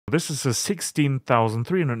This is a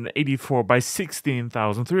 16,384 by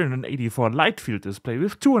 16,384 lightfield display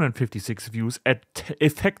with 256 views at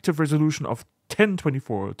effective resolution of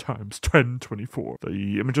 1024 times 1024.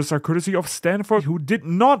 The images are courtesy of Stanford, who did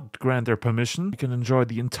not grant their permission. You can enjoy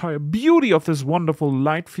the entire beauty of this wonderful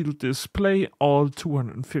lightfield display, all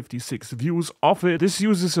 256 views of it. This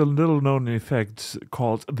uses a little-known effect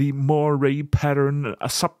called the Moray pattern, a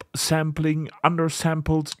subsampling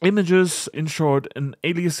undersampled images. In short, an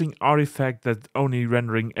aliasing artifact that only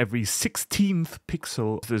rendering every 16th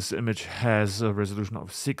pixel. This image has a resolution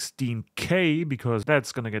of 16K because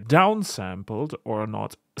that's gonna get downsampled or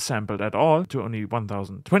not sampled at all to only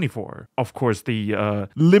 1024. Of course, the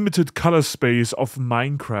limited color space of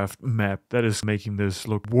Minecraft map that is making this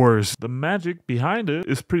look worse. The magic behind it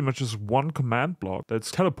is pretty much just one command block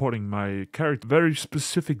that's teleporting my character very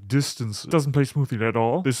specific distance. It doesn't play smoothly at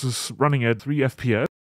all. This is running at 3 FPS.